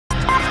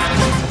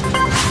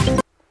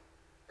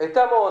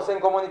Estamos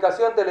en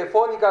comunicación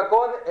telefónica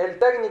con el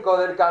técnico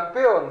del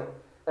campeón,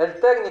 el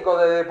técnico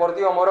de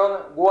Deportivo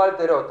Morón,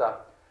 Walter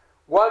Otta.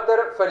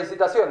 Walter,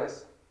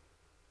 felicitaciones.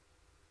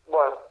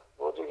 Bueno,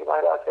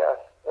 muchísimas gracias.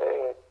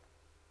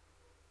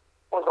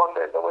 Muy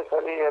contento, muy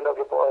feliz es lo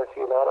que puedo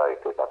decir. La verdad es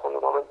que estoy pasando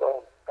un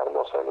momento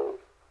hermoso en mi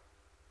vida.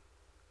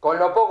 Con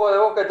lo poco de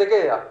voz que te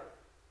queda.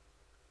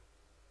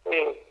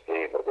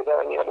 Sí, porque ya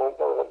veníamos un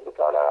poco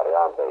complicado la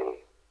garganta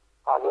y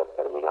ayer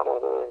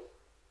terminamos de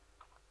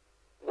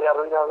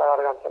arruinar la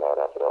garganta, la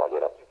verdad, pero valió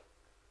la pena.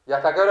 ¿Y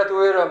hasta qué hora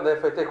tuvieron de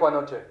festejo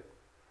anoche?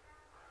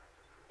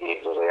 Y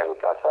yo llegué a mi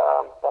casa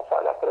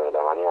pasadas las 3 de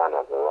la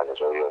mañana, pero bueno,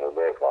 yo vivo muy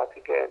lejos,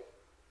 así que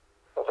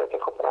los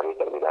festejos para mí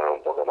terminaron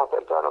un poco más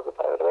temprano que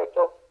para el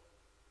resto.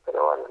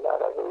 Pero bueno, la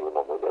verdad que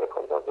vivimos muy lejos,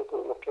 entonces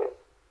tuvimos que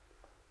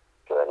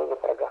venirnos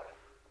para acá.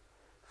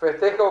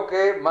 Festejo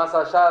que, más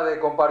allá de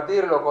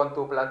compartirlo con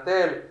tu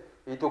plantel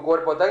y tu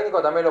cuerpo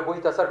técnico, también lo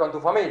pudiste hacer con tu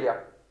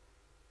familia.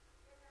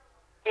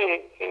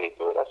 Sí,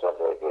 tuve la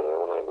suerte de que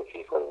uno de mis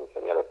hijos y mis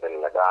señores estén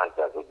en la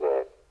cancha, así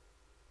que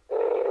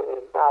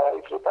nada,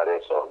 disfrutar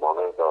esos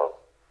momentos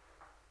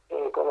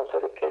con los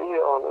seres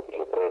queridos no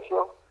tiene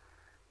precio.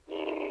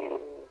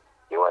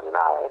 Y bueno,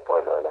 nada,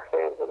 después lo de la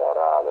gente, la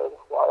verdad, lo de los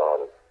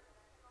jugadores.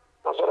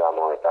 Nosotros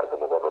vamos a estar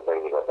como cuerpo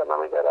técnico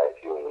eternamente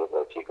agradecidos, un grupo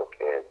de chicos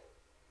que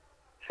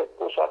se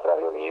puso atrás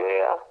de una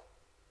idea,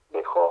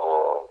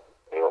 dejó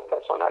egos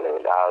personales de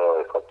lado,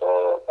 dejó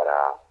todo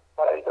para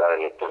entrar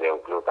en la historia de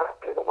un club tan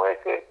grande como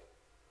este,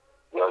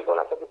 y hoy con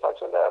la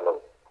satisfacción de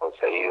haberlo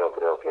conseguido,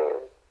 creo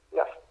que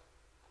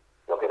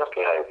lo que nos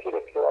queda decir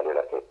es que valió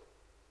la pena.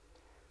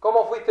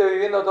 ¿Cómo fuiste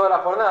viviendo toda la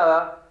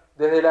jornada?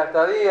 Desde la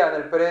estadía en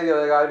el predio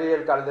de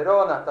Gabriel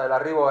Calderón hasta el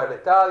arribo del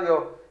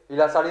estadio y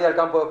la salida al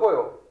campo de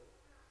juego.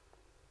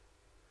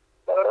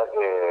 La verdad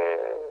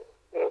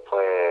que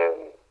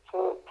fue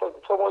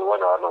muy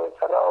bueno habernos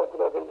encerrado.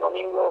 Creo que el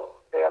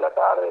domingo a la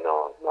tarde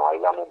nos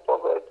aislamos un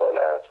poco de toda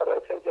la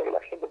efervescencia que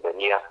la gente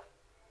tenía,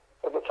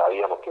 porque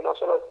sabíamos que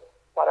nosotros,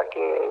 para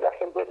que la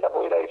gente esa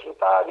pudiera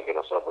disfrutar y que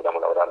nosotros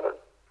pudiéramos lograrlo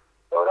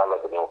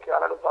teníamos que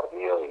ganar un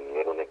partido, y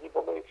era un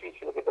equipo muy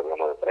difícil el que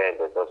teníamos de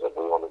frente. Entonces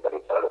pudimos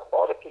mentalizar a los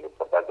jugadores que lo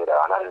importante era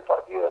ganar el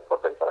partido y después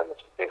pensar en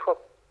los festejos.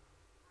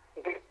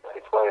 Y que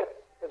así fue.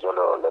 Yo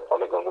lo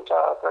tomé con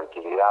mucha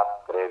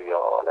tranquilidad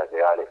previo a la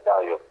llegada al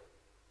estadio.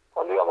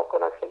 Cuando íbamos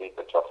con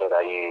Angelito, el chofer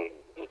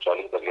ahí, y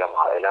Cholito, que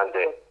íbamos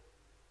adelante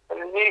en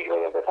el micro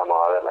y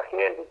empezamos a ver la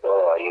gente y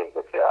todo, ahí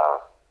empecé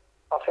a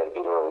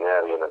sentir un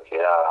nervio, una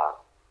ansiedad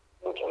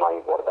mucho más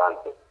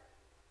importante.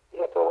 Y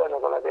después, bueno,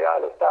 con la llegada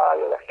al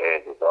estadio, la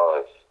gente y todo,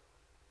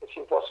 es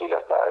imposible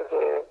estar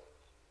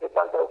de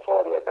tanta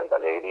euforia, de tanta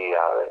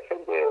alegría, de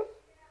gente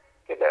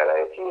que te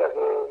agradecía,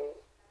 que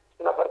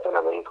una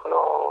persona me dijo,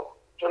 no,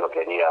 yo no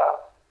quería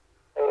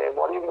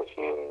morirme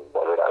sin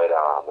volver a ver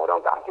a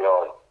Moron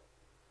campeón,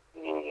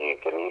 y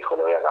que mi hijo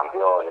lo vea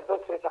campeón.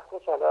 Entonces esas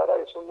cosas la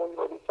verdad que son muy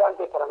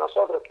movilizantes para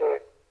nosotros,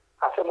 que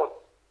hacemos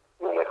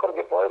lo mejor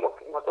que podemos,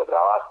 que es nuestro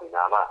trabajo y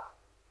nada más.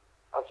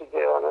 Así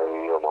que bueno, he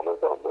vivido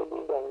momentos muy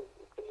lindos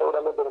que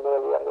seguramente no me voy a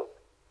olvidar nunca.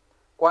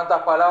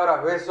 ¿Cuántas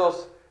palabras,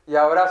 besos y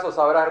abrazos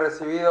habrás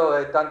recibido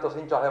de tantos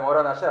hinchas de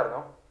Morón ayer,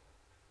 no?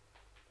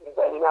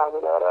 Interminable,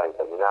 la verdad,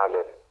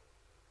 interminable.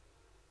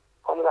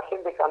 Cuando la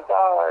gente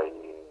cantaba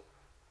y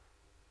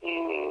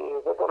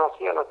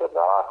reconocía nuestro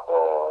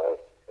trabajo,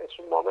 es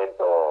un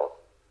momento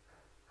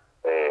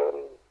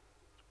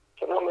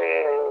que no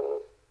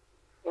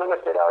me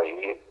esperaba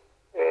vivir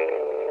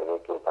en un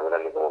club tan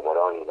grande como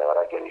Morón, y la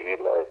verdad que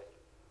vivirlo es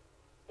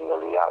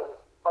inolvidable.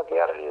 Va a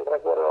quedar en el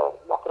recuerdo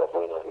más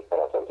profundo de mi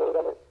corazón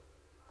seguramente.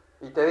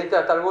 Y te diste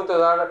hasta el gusto de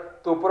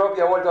dar tu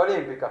propia vuelta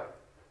olímpica.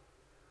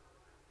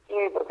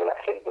 Sí, porque la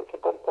gente se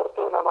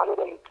comportó de una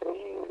manera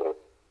increíble.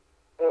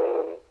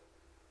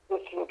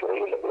 Es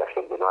increíble que la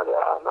gente no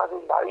haya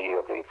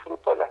invadido, que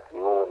disfrutó las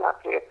tribunas,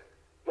 que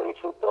lo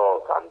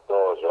disfrutó,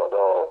 cantó,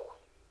 lloró,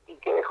 y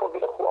que dejó que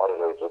los jugadores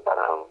lo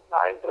disfrutaran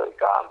adentro del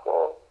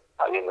campo,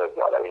 sabiendo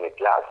que ahora viene el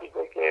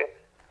clásico y que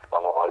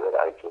vamos a volver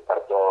a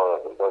disfrutar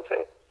todos.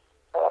 Entonces,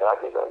 la verdad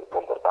que el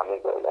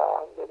comportamiento de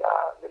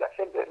la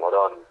gente de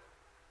Morón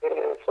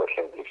fue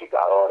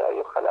ejemplificadora, y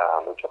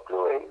ojalá muchos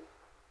clubes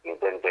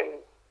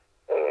intenten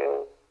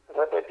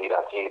repetir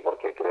así,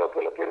 porque creo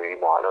que lo que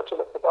vivimos anoche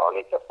los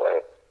protagonistas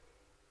fue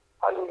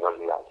algo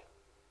inolvidable.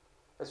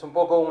 Es un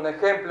poco un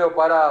ejemplo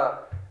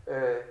para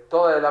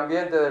todo el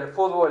ambiente del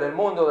fútbol, el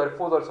mundo del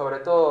fútbol, sobre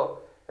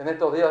todo en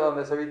estos días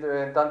donde se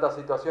viven tantas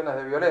situaciones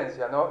de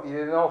violencia, ¿no? Y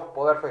de no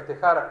poder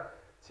festejar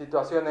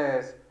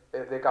situaciones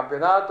de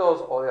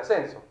campeonatos o de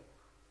ascenso.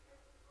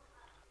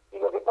 Y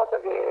lo que pasa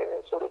es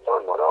que, sobre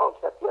todo en Morón,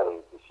 que hacía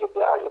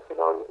 27 años que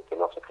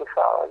no se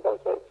festejaba.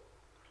 Entonces,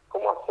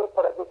 ¿cómo hacer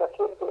para que esa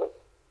gente,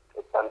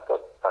 que tanta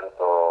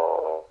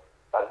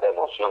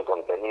emoción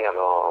contenida,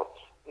 no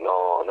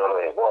lo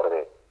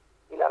desborde?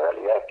 Y la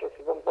realidad es que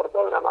se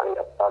comportó de una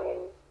manera tan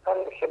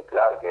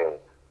ejemplar que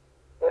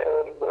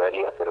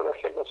debería ser un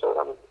ejemplo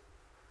seguramente.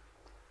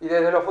 Y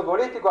desde lo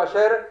futbolístico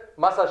ayer,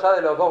 más allá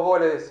de los 2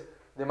 goles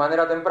de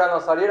manera temprana,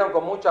 salieron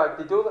con mucha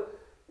actitud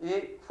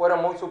y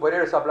fueron muy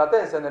superiores a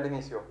Platense en el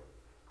inicio.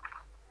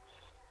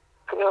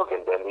 Creo que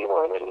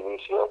entendimos en el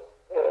inicio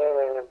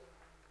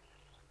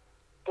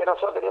que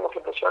nosotros teníamos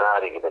que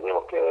presionar y que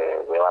teníamos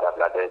que llevar a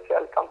Platense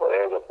al campo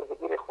de ellos, porque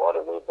tiene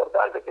jugadores muy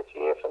importantes que si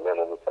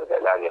defendemos muy cerca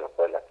del área nos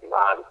pueden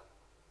lastimar.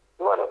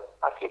 Y bueno,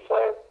 así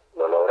fue,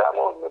 lo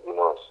logramos,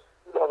 metimos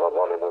los 2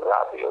 goles muy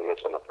rápido y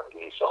eso nos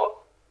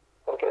tranquilizó,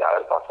 porque de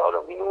haber pasado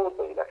los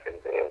minutos y la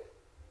gente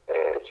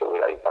se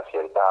hubiera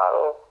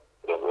impacientado,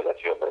 creo que hubiera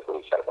sido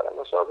perjudicial para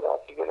nosotros.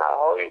 Así que nada,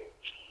 hoy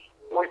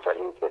muy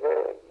felices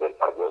del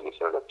partido que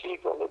hicieron los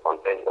chicos, muy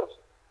contentos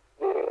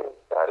de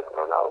haber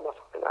coronado una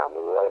jornada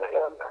muy buena y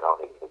haber ganado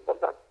un equipo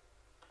importante.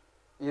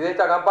 Y de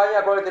esta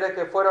campaña, ¿cuáles crees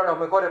que fueron los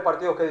mejores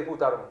partidos que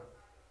disputaron?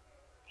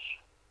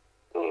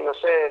 Y no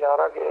sé, la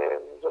verdad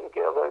que yo me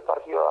quedo con el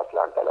partido de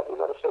Atlanta, la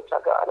primera fecha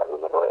acá, la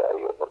primera rueda,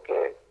 digo,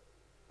 porque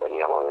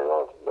veníamos de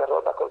 2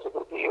 derrotas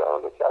consecutivas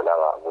donde se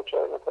hablaba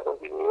mucho de nuestra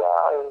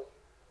continuidad,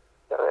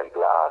 de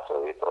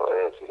reemplazo y todo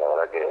eso, y la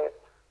verdad que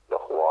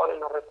los jugadores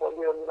nos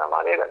respondieron de una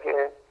manera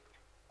que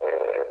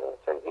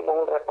sentimos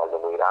un respaldo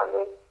muy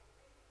grande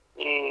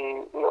y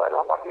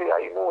bueno, a partir de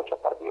ahí muchos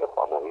partidos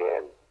jugamos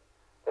bien,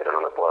 pero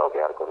no me puedo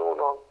quedar con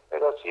uno.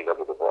 Pero sí, lo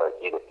que te puedo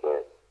decir es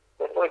que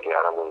después de que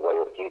ganamos en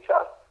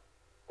Guayurquiza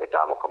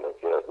estábamos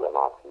convencidos de que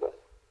íbamos a hacer.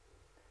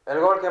 ¿El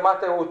gol que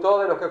más te gustó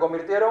de los que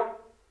convirtieron?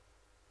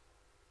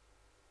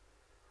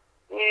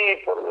 Y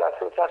por la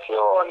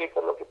sensación y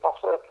por lo que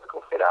pasó después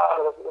con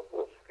Gerardo, que no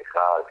pude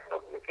festejar,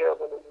 creo que me quedo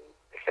con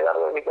el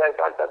Gerardo de mitad de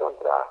cancha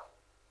contra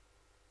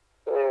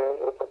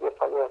el partido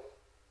español.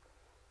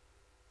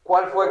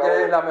 ¿Cuál fue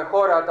que es la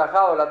mejor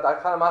atajada o la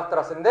atajada más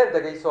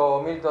trascendente que hizo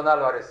Milton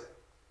Álvarez?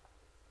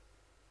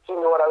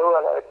 Sin lugar a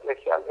dudas la de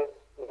Colegial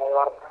y la de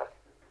Barraca.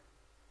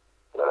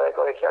 Pero la de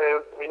Colegial en el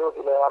último minuto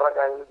y la de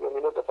Barraca en el último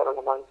minuto fueron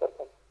los más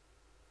importantes.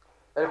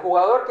 ¿El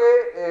jugador que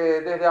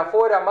desde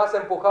afuera más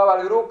empujaba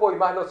al grupo y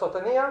más lo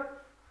sostenía?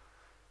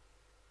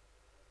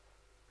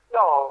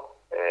 No,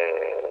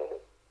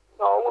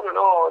 uno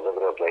no, yo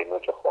creo que hay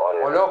muchos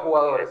jugadores. ¿O los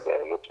jugadores?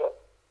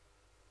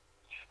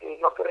 Y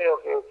no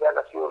creo que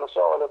haya sido uno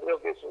solo, creo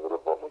que es un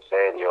grupo muy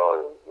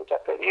serio, mucha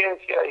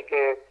experiencia y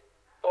que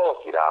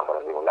todos tiraban para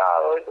el mismo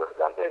lado. Dentro del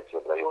plantel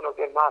siempre hay uno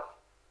que es más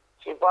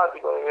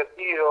simpático,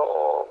 divertido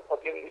o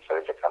tiene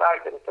diferentes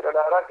caracteres, pero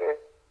la verdad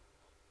que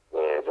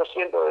yo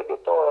siento de que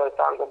todos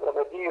estaban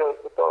comprometidos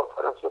y que todos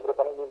fueron siempre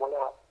para el mismo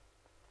lado.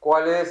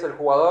 ¿Cuál es el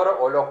jugador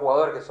o los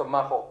jugadores que son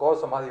más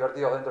jocosos, más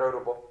divertidos dentro del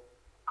grupo?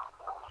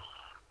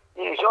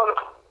 Y yo,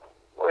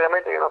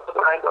 obviamente que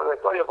nosotros dentro del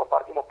vestuario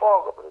compartimos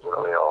poco, pero yo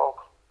lo veo,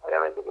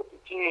 obviamente que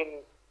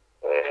Pichín,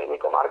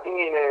 Nico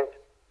Martínez,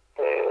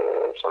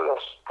 son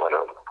los,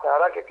 bueno, la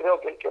verdad que creo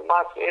que el que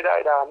más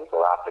era Nico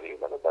Gasperi,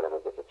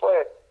 lamentablemente se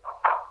fue,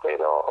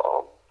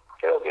 pero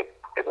creo que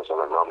esos son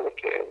los nombres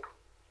que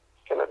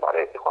me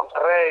parece, Juan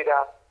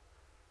Ferreira,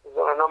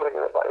 son los nombres que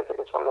me parece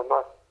que son los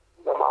más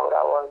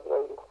bravos dentro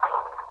del grupo.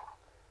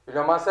 Y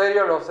los más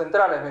serios, los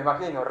centrales, me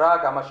imagino,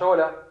 Raca,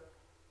 Mayola.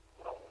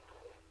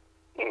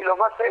 Y lo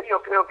más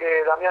serio creo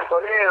que Damián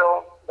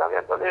Toledo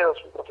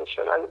es un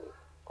profesional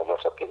como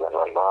esos que ya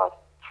no hay más,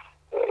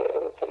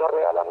 que nos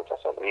regala muchas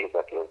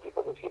sonrisas, que es un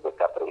tipo que siempre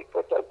está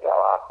predispuesto al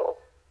trabajo,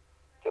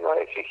 que nos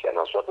exige a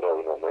nosotros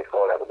y nos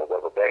mejora como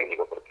cuerpo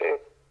técnico,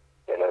 porque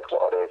tener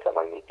jugadores de esa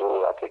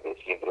magnitud hace que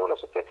siempre uno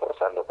se esté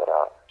esforzando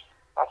para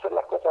hacer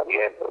las cosas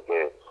bien,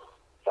 porque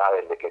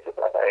saben de qué se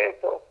trata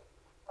esto.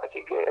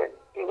 Así que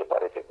me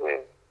parece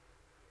que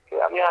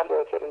Damián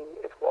debe ser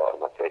el jugador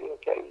más serio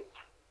que hay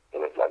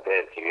en el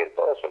plantel, si bien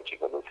todos son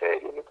chicos muy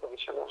serios, muy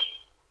profesionales.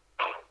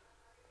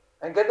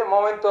 ¿En qué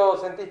momento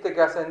sentiste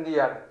que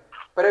ascendían?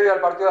 ¿Previo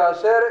al partido de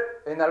ayer,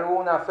 en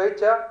alguna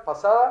fecha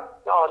pasada?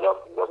 No,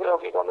 yo creo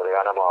que cuando le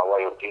ganamos a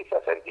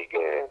Guayurquiza sentí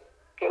que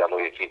era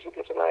muy difícil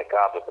que se nos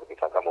escape porque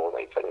sacamos una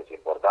diferencia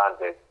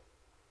importante.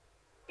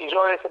 Y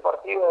yo en ese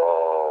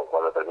partido,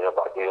 cuando terminó el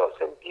partido,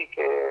 sentí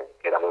que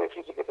era muy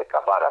difícil que se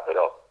escapara,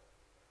 pero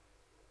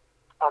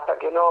hasta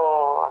que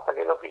no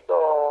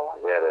pitó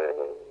ayer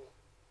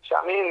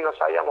Yamil no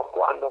sabíamos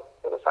cuándo,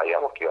 pero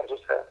sabíamos que iba a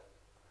suceder.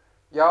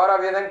 Y ahora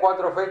vienen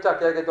 4 fechas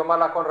que hay que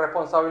tomarlas con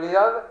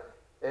responsabilidad,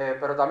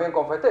 pero también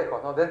con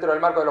festejos, ¿no? Dentro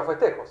del marco de los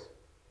festejos.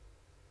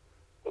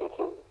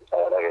 Sí, la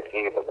verdad que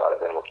sí, porque ahora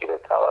tenemos que ir a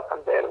estado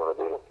bastante largo, no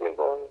tenemos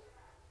tiempo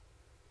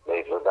de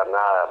disfrutar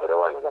nada, pero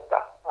bueno, ya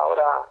está.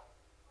 Ahora,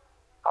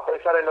 a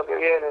pensar en lo que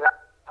viene,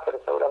 pero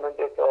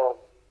seguramente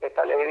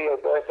esta alegría y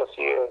todo esto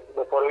sigue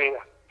de por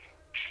vida.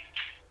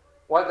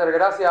 Walter,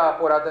 gracias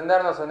por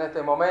atendernos en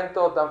este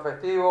momento tan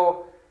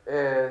festivo,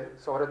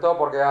 sobre todo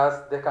porque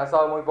has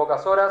descansado muy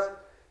pocas horas,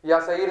 y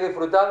a seguir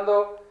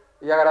disfrutando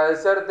y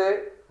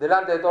agradecerte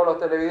delante de todos los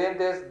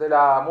televidentes de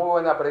la muy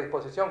buena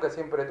predisposición que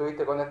siempre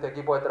tuviste con este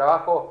equipo de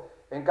trabajo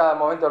en cada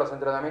momento de los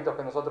entrenamientos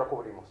que nosotros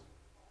cubrimos.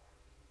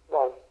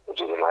 Bueno,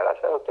 muchísimas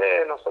gracias a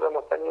ustedes. Nosotros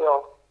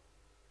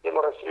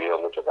hemos recibido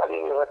mucho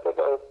cariño y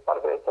respeto de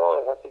parte de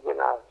todos, así que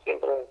nada,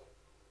 siempre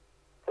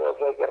creo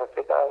que hay que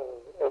respetar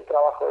el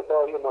trabajo de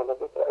todos y lo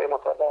que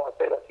hemos tratado de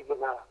hacer, así que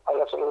nada,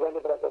 abrazo muy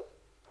grande para todos.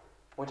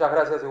 Muchas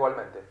gracias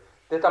igualmente.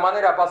 De esta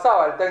manera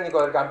pasaba el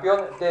técnico del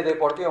campeón de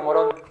Deportivo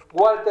Morón,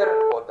 Walter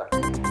Otta.